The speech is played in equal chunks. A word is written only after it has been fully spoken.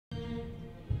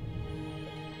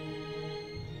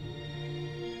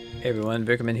Hey everyone,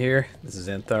 Vickerman here. This is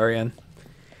Antharion,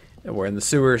 and we're in the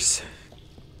sewers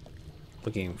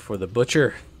looking for the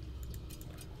butcher.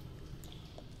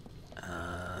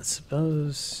 I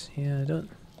suppose, yeah, I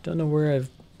don't know where I've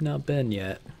not been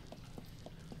yet.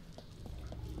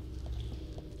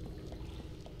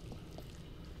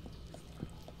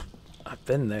 I've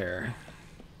been there.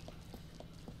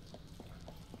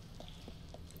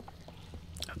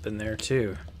 I've been there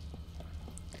too.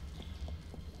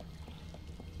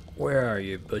 Where are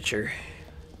you, butcher?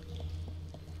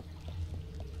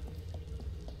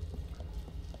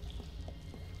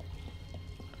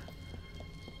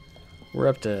 We're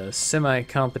up to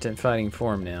semi-competent fighting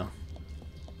form now.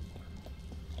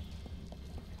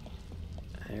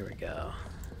 There we go.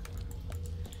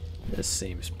 This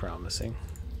seems promising.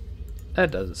 That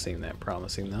doesn't seem that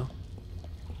promising, though.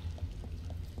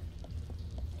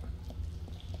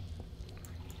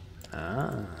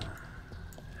 Ah.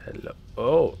 Hello.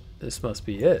 Oh, this must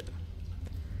be it.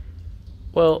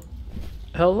 Well,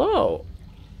 hello.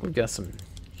 We've got some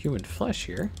human flesh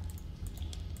here.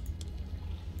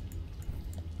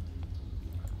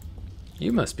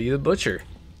 You must be the butcher.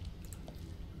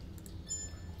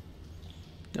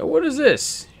 Now, what is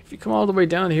this? Have you come all the way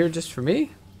down here just for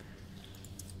me?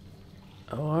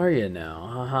 Oh, are you now?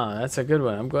 Haha, that's a good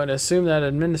one. I'm going to assume that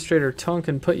Administrator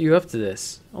Tonkin put you up to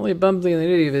this. Only a bumbling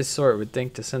idiot of his sort would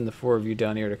think to send the four of you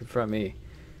down here to confront me.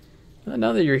 Well,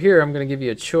 now that you're here, I'm going to give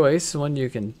you a choice. One, you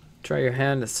can try your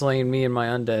hand at slaying me and my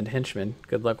undead henchmen.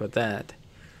 Good luck with that.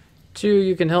 Two,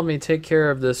 you can help me take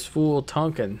care of this fool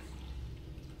Tonkin.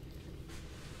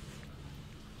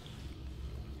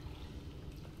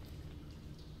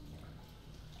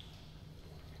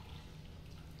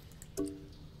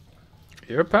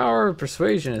 Your power of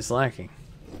persuasion is lacking.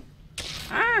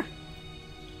 Ah!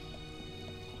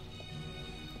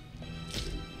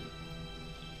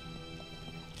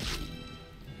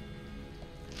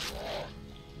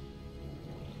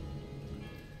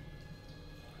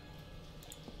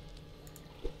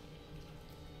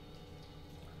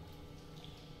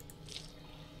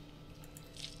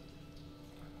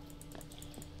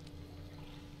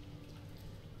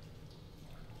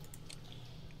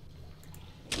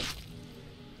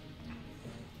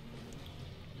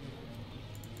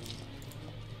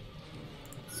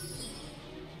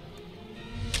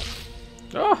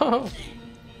 Oh!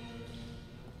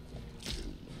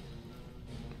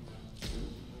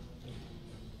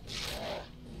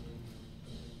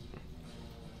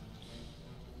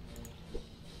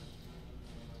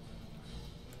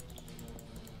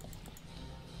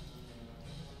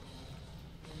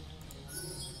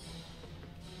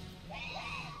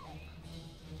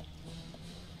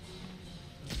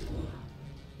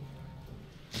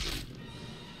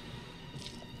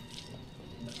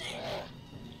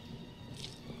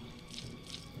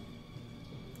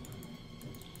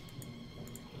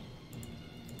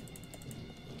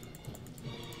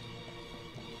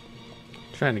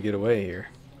 Trying to get away here.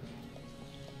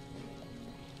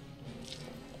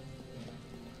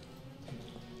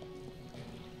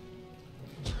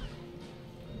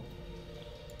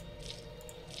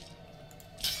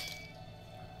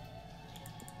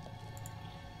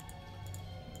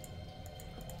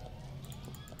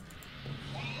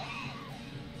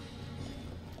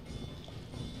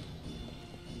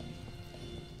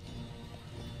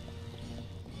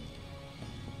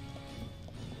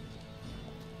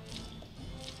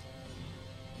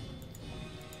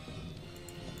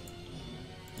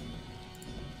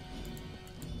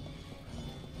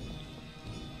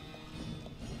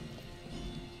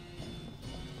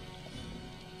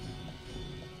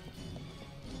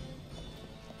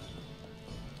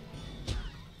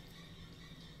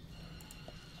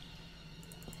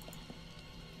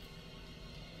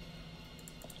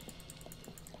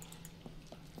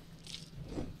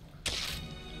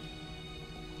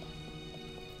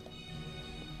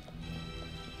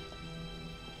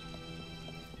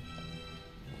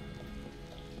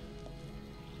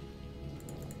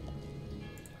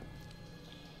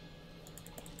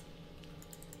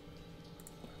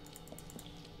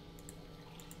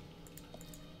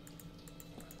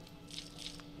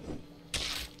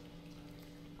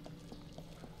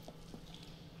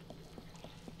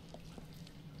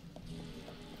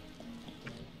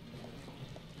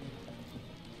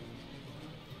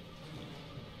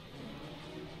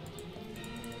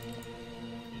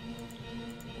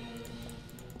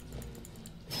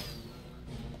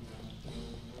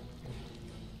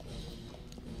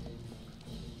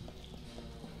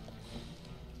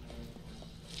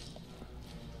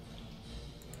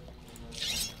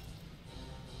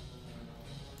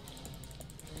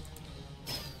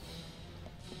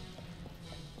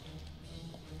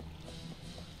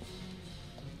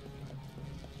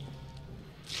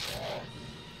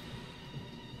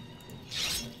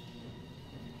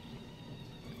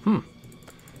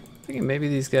 thinking maybe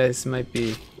these guys might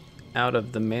be out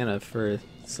of the mana for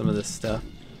some of this stuff.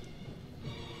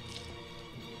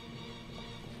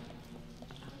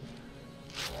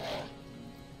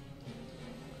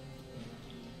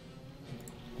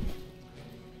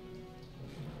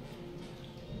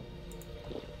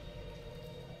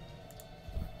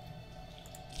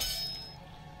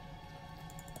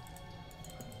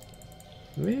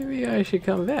 Maybe I should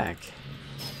come back.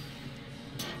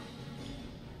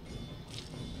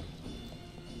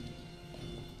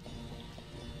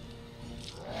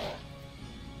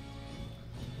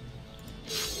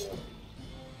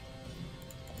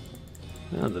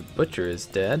 Oh, the butcher is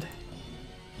dead.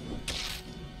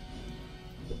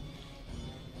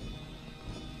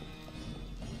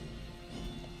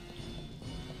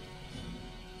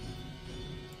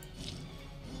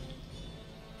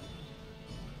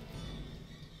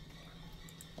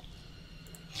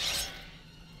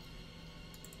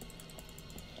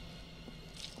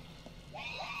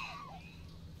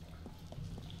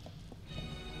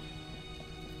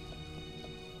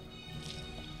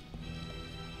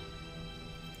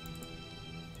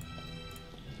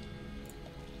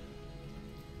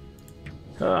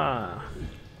 Ah,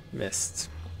 missed.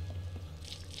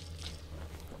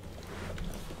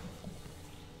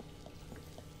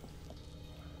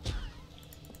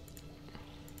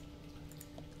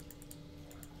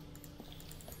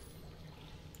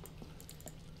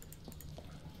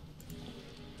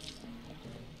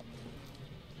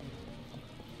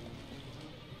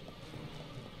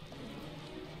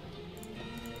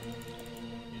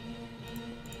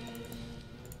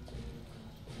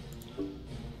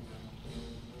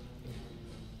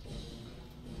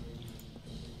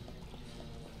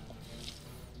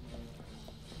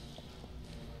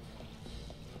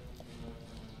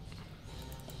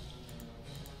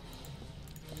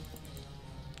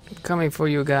 Coming for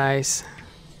you guys.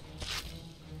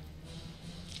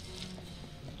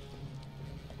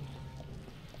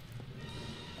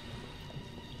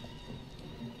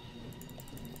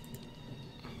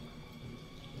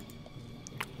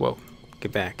 Whoa,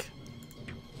 get back.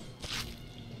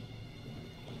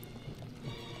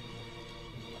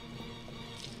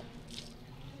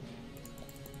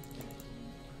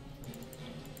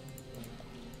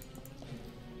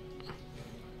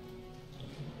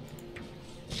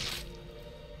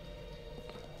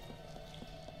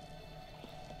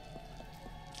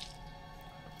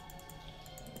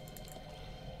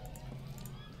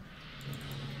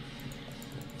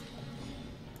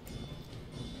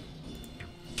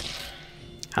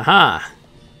 Haha!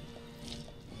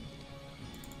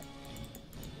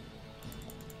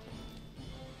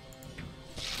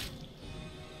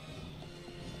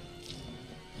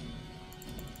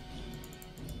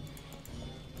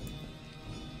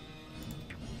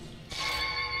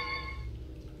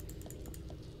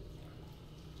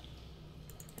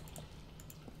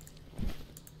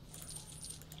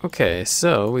 Okay,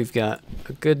 so we've got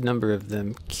a good number of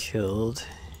them killed.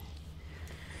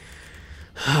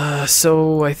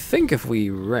 So I think if we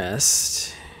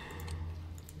rest...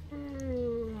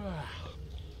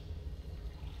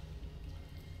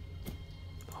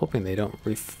 Hoping they don't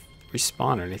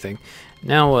respawn or anything.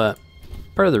 Now,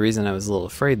 part of the reason I was a little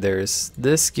afraid there is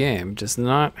this game does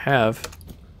not have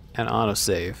an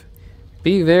autosave.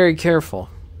 Be very careful.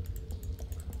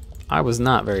 I was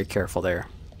not very careful there.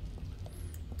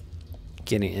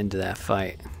 Getting into that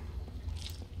fight.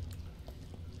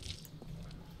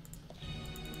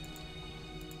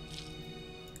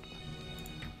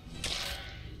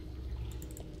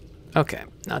 Okay,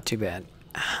 not too bad.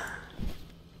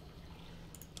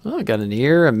 Oh, I got an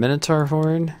ear, a minotaur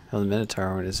horn. Oh, the minotaur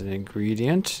horn is an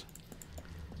ingredient.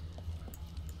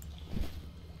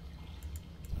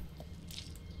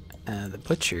 The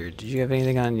butcher. Did you have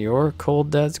anything on your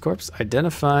cold dead's corpse?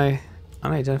 Identify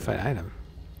unidentified item.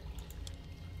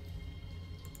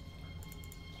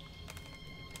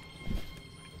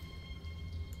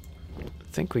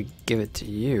 I think we give it to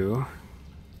you.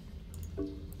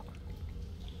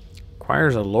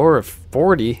 Requires a lore of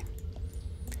 40.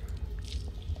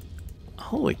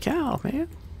 Holy cow, man.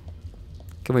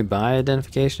 Can we buy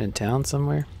identification in town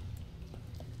somewhere?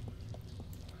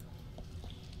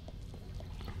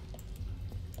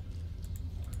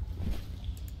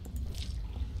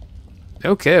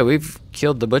 Okay, we've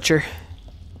killed the butcher.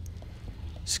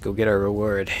 Let's go get our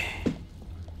reward.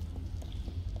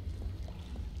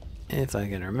 If I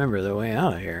can remember the way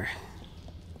out of here.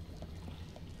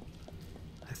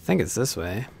 I think it's this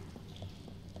way.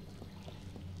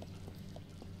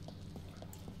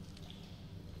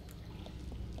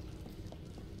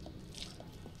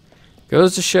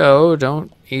 Goes to show,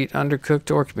 don't eat undercooked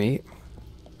orc meat.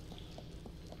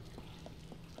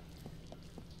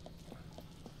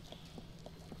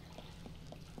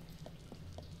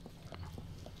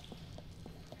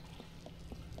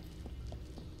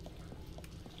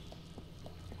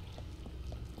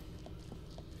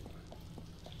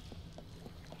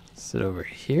 Is it over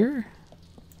here?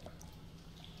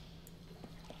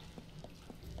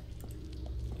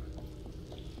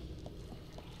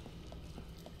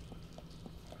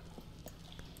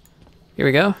 Here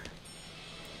we go.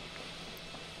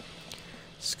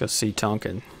 Let's go see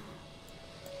Tonkin.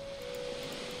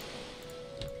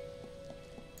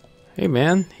 Hey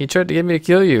man, he tried to get me to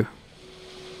kill you.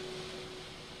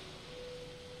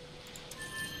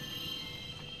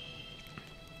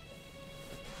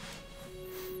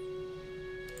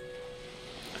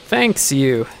 Thanks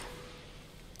you.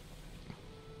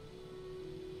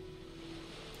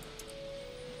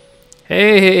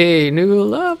 Hey, new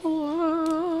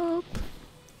level up.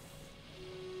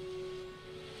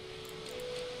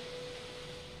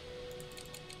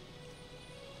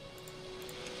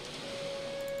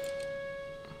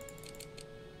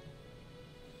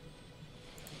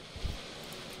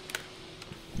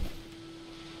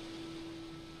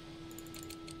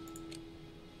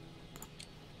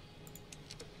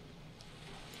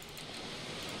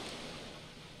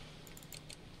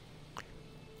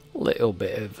 Little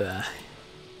bit of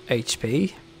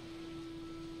HP.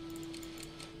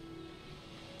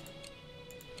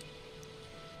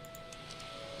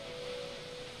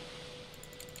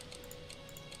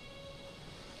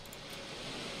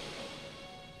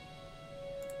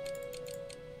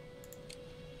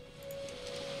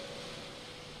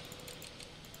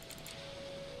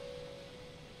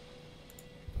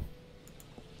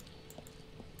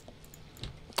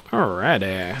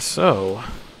 Alrighty, so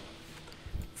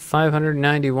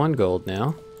 591 gold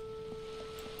now.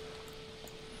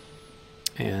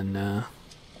 And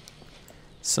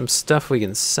some stuff we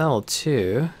can sell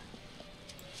too.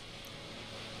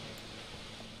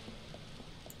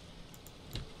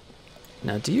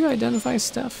 Now, do you identify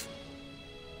stuff?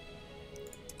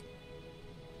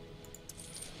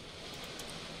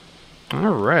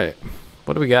 Alright,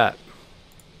 what do we got?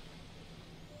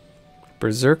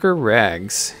 Berserker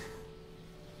Rags.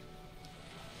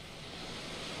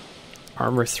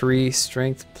 Armor 3,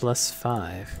 strength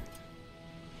 +5.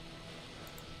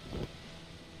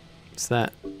 Is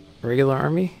that regular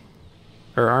army?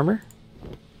 Or armor?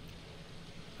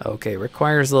 Okay,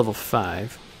 requires level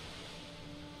 5.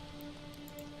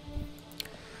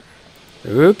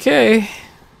 Okay.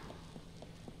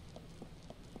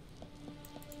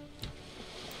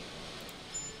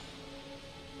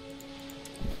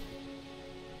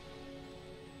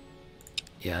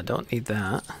 Yeah, don't need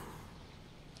that.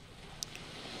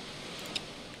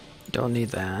 Don't need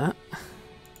that.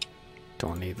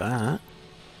 Don't need that.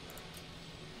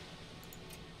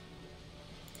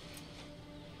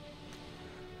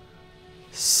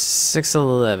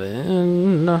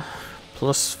 $611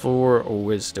 +4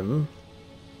 wisdom.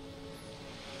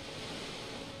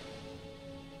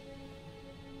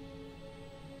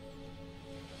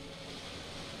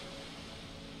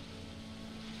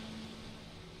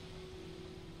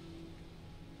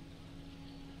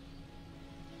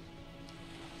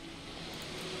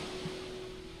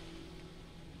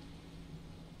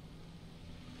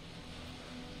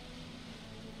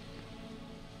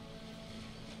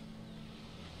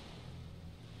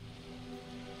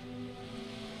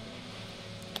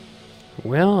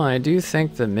 Well, I do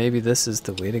think that maybe this is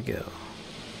the way to go.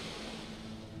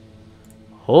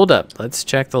 Hold up, let's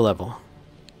check the level.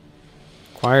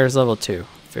 Requires level 2.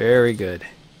 Very good.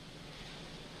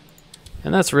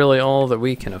 And that's really all that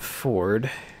we can afford.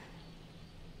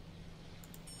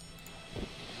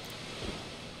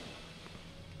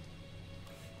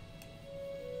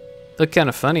 Look kind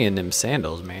of funny in them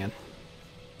sandals, man.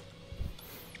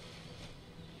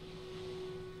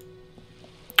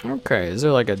 Okay, is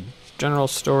there like a general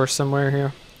store somewhere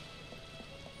here?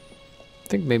 I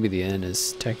think maybe the inn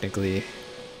is technically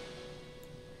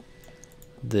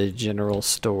the general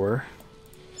store.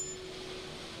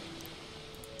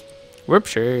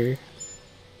 Whoopsie.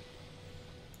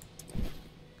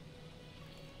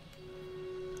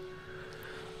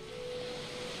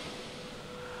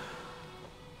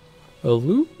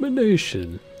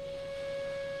 Illumination.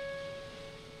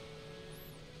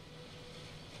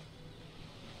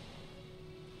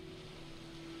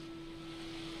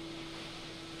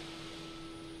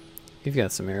 You've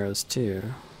got some arrows too.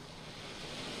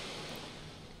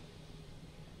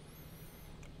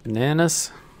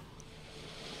 Bananas.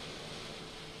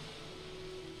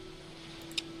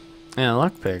 Yeah,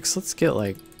 lockpicks. Let's get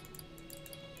like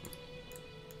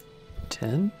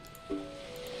 10.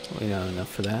 We don't have enough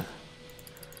for that.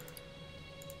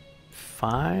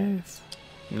 5.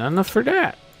 Not enough for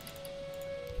that.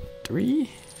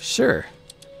 3. Sure.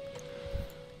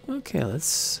 Okay,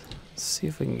 let's see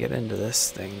if we can get into this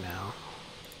thing now.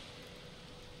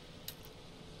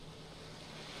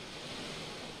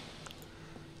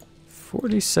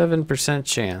 47%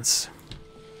 chance.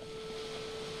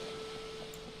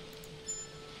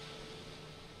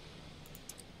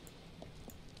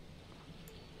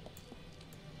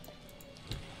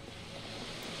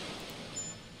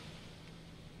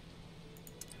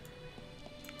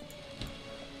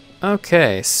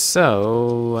 Okay,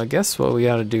 so I guess what we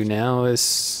ought to do now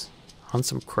is hunt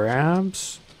some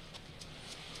crabs.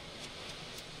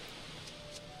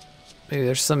 Maybe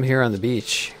there's some here on the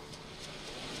beach.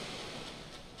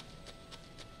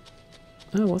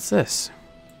 Oh, what's this?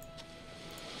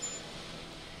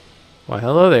 Why,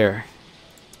 hello there.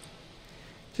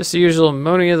 Just the usual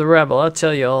moaning of the rebel. I'll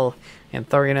tell you, all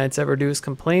Antharionites ever do is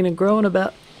complain and groan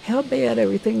about how bad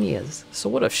everything is. So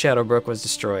what if Shadowbrook was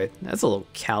destroyed? That's a little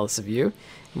callous of you.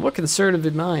 And what concern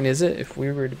of mine is it if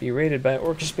we were to be raided by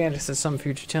Orcish bandits at some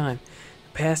future time?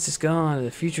 The past is gone and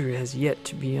the future has yet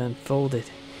to be unfolded.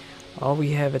 All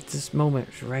we have at this moment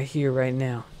is right here, right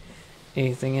now.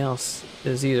 Anything else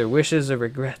is either wishes or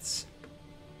regrets.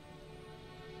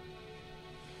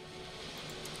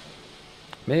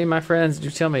 Many of my friends do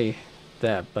tell me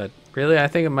that, but really I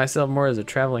think of myself more as a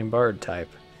traveling bard type.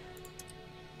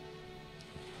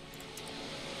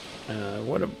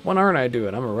 What aren't I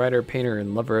doing? I'm a writer, painter,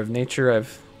 and lover of nature.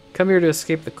 I've come here to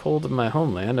escape the cold of my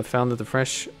homeland. I've found that the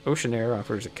fresh ocean air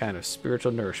offers a kind of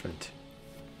spiritual nourishment.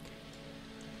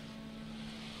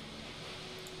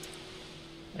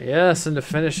 Yes, and to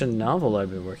finish a novel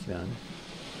I've been working on.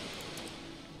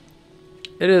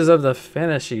 It is of the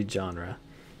fantasy genre.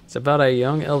 It's about a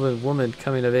young elven woman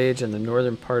coming of age in the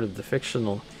northern part of the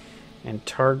fictional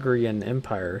Antharion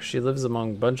Empire. She lives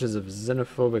among bunches of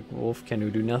xenophobic wolfkin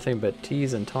who do nothing but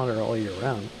tease and taunt her all year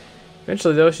round.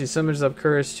 Eventually, though, she summons up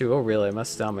courage to, oh really, I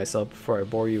must stop myself before I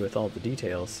bore you with all the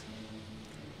details.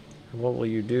 And what will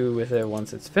you do with it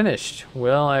once it's finished?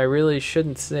 Well, I really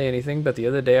shouldn't say anything, but the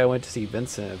other day I went to see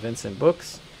Vincent at Vincent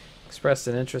Books, expressed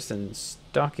an interest in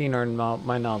stocking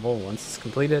my novel once it's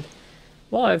completed.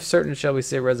 While I have certain, shall we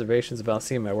say, reservations about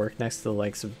seeing my work next to the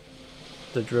likes of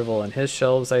the drivel on his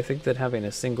shelves, I think that having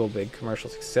a single big commercial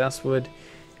success would,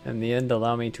 in the end,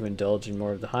 allow me to indulge in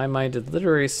more of the high-minded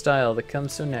literary style that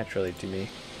comes so naturally to me.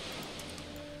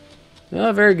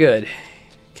 Oh, very good.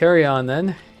 Carry on,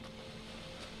 then.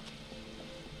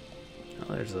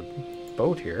 Oh, there's a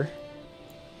boat here.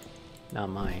 Not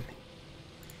mine.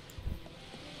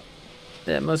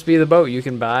 That must be the boat you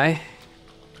can buy.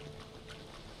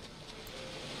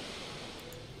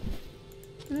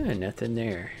 Nothing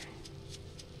there.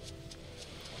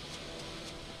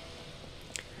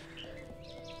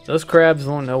 Those crabs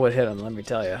won't know what hit them, let me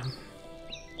tell you.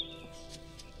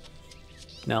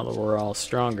 Now that we're all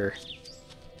stronger.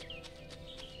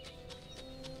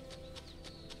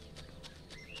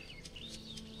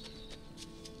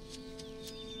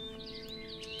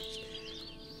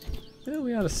 Well,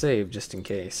 we ought to save just in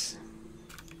case.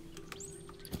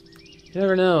 You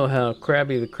never know how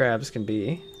crabby the crabs can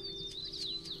be.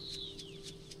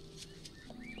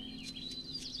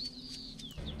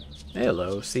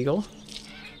 Hello, seagull.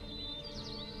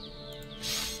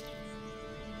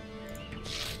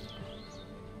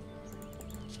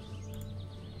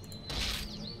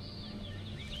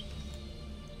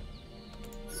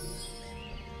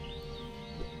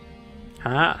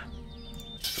 Ha!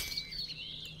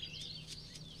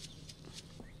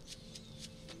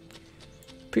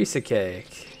 Piece of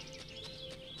cake.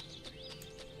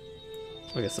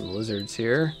 We got some lizards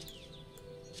here.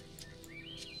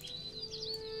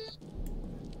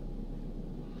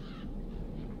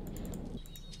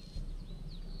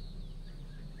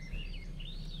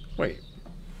 Wait.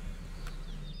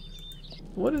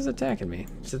 What is attacking me?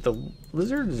 Is it the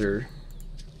lizards or...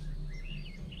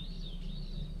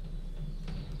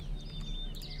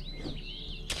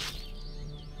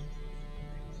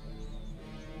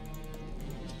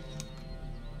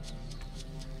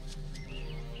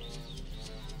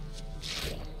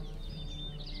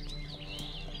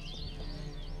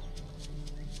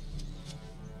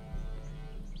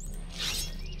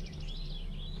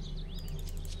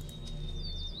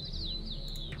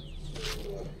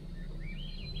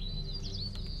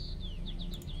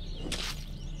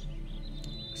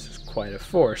 Quite a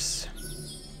force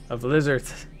of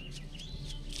lizards.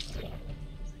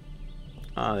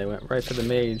 Ah, they went right for the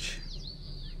mage.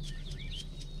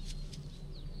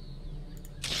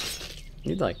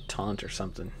 Need like taunt or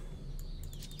something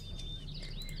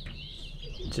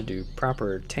to do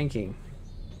proper tanking.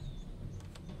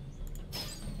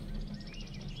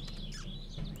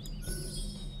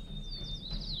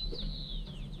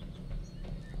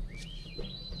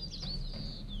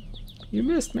 You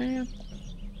missed, man.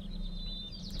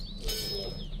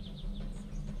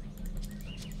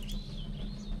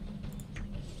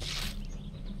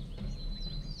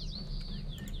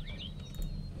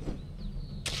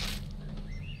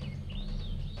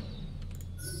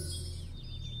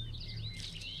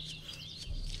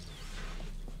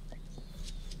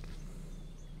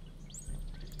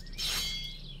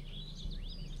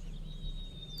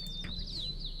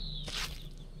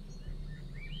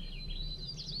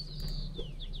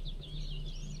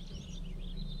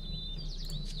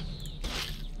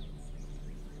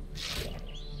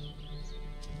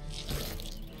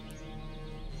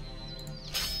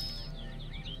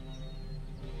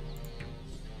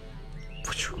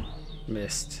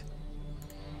 Missed.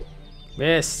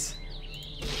 Missed!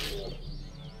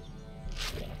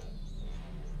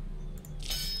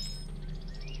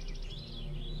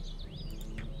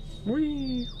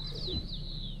 Whee!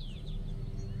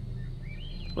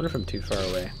 What if I'm too far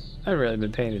away? I haven't really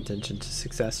been paying attention to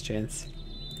success chance.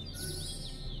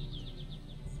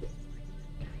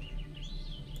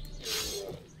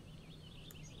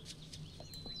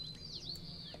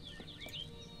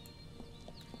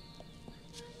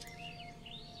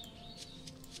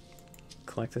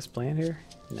 Collect this plant here?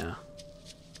 No. How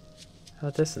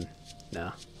about this one?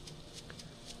 No.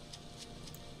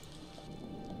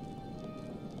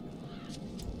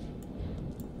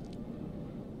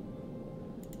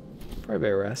 Probably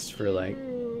better rest for like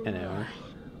an hour.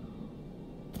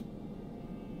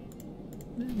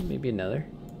 Maybe another.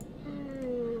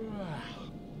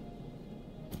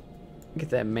 Get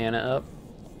that mana up.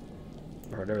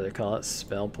 Or whatever they call it,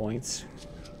 spell points.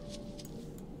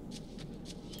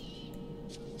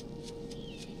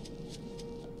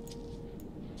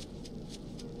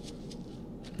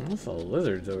 There's all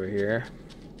lizards over here.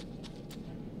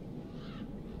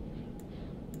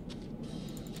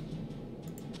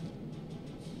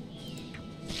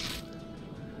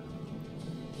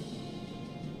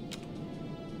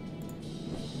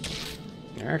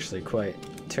 They're actually quite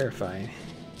terrifying.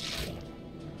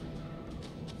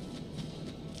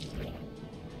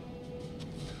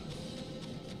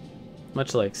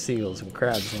 Much like seals and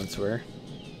crabs once were.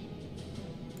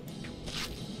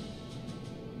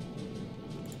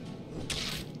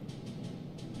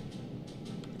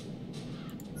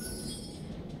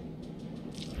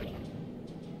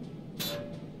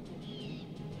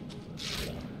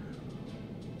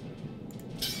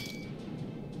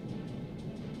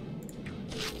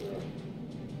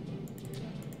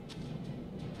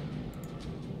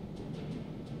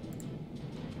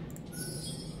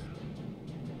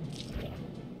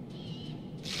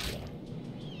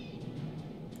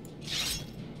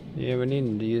 Yeah, we're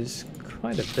needing to use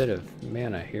quite a bit of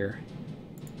mana here.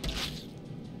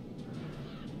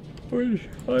 Which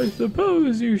I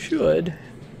suppose you should.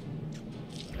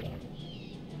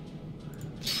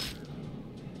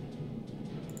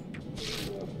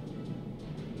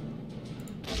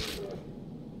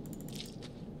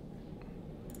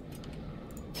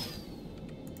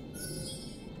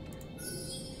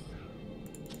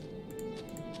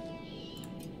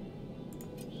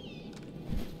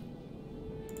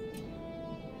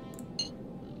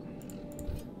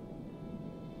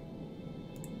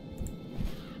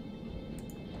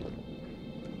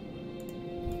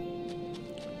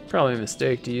 Probably a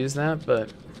mistake to use that,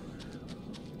 but...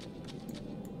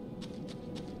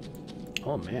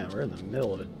 Oh man, we're in the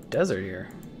middle of a desert here.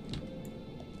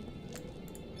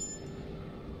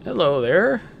 Hello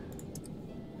there.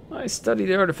 I study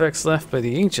the artifacts left by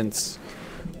the ancients.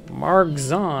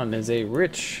 Margzon is a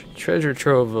rich treasure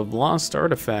trove of lost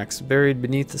artifacts buried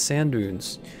beneath the sand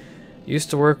dunes. Used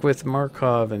to work with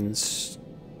Markov and Stradenhold,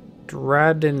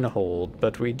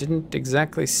 but we didn't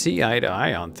exactly see eye to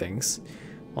eye on things.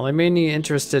 While I'm mainly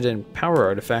interested in power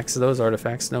artifacts, those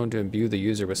artifacts known to imbue the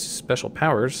user with special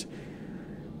powers,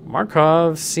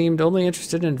 Markov seemed only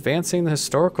interested in advancing the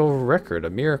historical record, a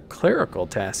mere clerical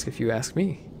task if you ask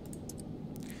me.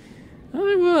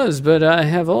 I was, but I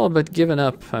have all but given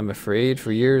up, I'm afraid.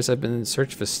 For years I've been in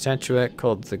search of a statuette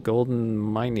called the Golden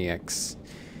Miniex.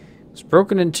 It was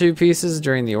broken in 2 pieces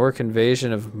during the orc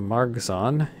invasion of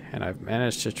Margzon, and I've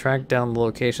managed to track down the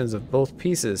locations of both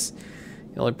pieces.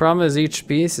 The only problem is each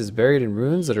piece is buried in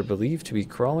ruins that are believed to be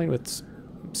crawling with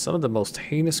some of the most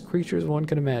heinous creatures one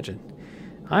can imagine.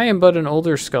 I am but an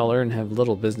older scholar and have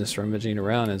little business rummaging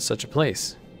around in such a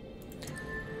place.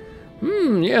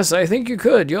 Yes, I think you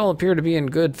could. You all appear to be in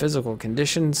good physical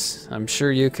conditions. I'm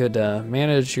sure you could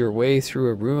manage your way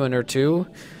through a ruin or two.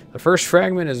 The first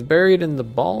fragment is buried in the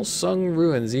Balsung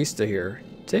ruins east of here.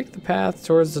 Take the path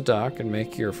towards the dock and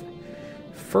make your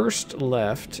first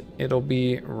left. It'll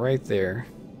be right there.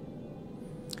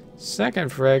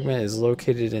 Second fragment is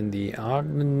located in the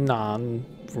Ogmanon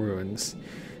ruins.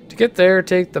 To get there,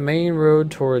 take the main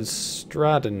road towards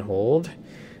Stradenhold.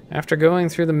 After going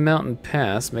through the mountain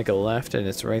pass, make a left and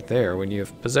it's right there. When you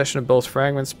have possession of both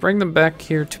fragments, bring them back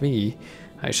here to me.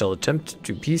 I shall attempt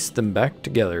to piece them back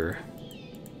together.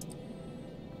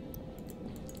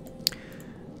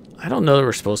 I don't know that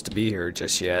we're supposed to be here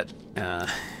just yet.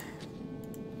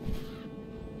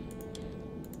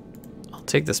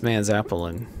 Take this man's apple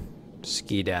and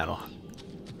skedaddle.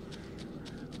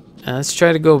 Let's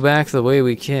try to go back the way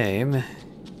we came.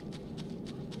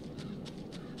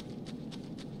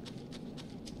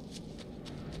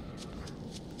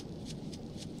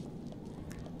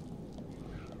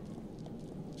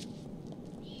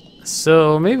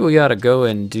 So maybe we ought to go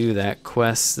and do that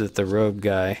quest that the rogue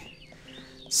guy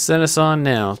sent us on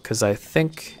now, because I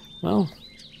think, well,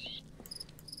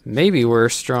 maybe we're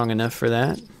strong enough for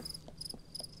that.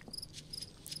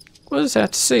 We'll just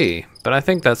have to see, but I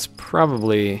think that's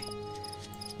probably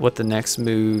what the next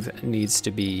move needs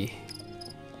to be.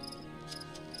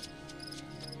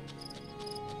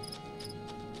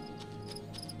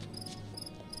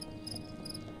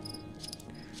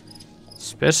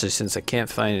 Especially since I can't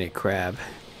find any crab.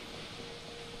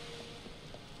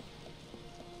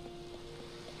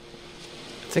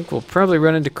 I think we'll probably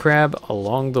run into crab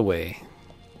along the way.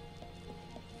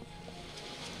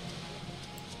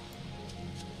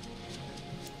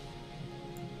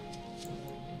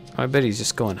 I bet he's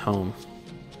just going home.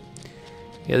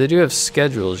 Yeah, they do have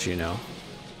schedules, you know.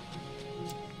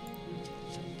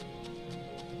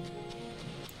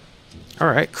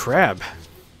 Alright, crab.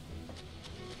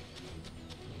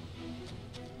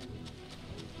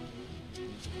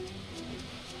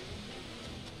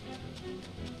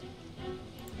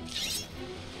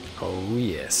 Oh,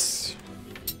 yes.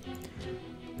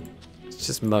 Let's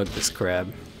just mug this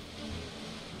crab.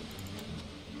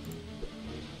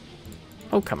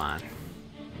 Oh, come on.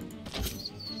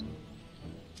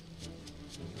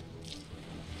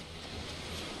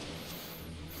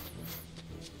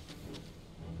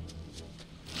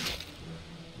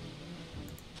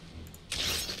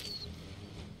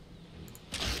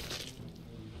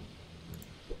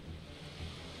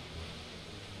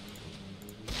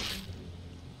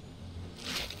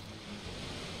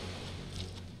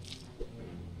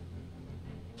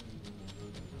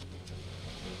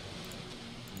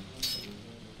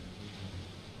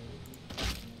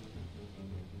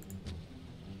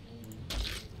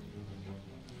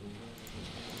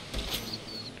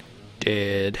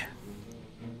 Dead.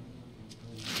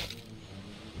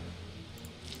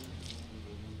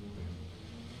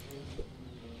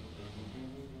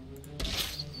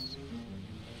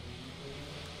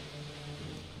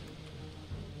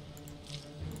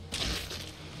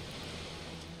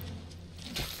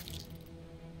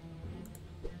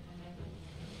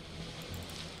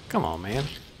 Come on, man.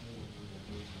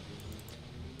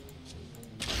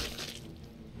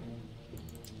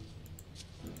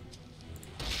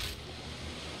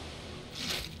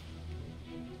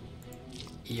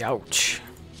 Youch.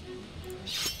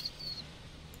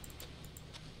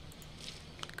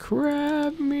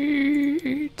 Crab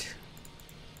meat.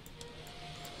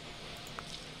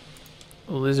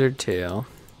 Lizard tail.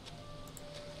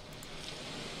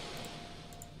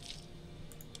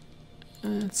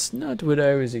 That's not what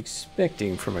I was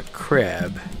expecting from a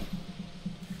crab.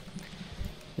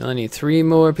 You only need 3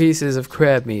 more pieces of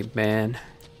crab meat, man.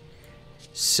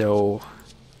 So,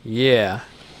 yeah.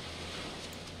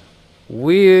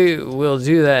 We will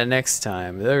do that next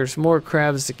time. There's more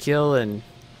crabs to kill and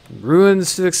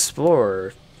ruins to explore,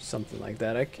 or something like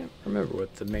that. I can't remember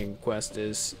what the main quest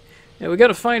is. Yeah, we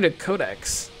gotta find a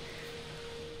codex.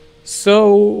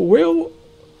 So we'll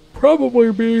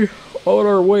probably be on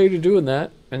our way to doing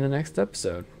that in the next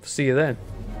episode. See you then.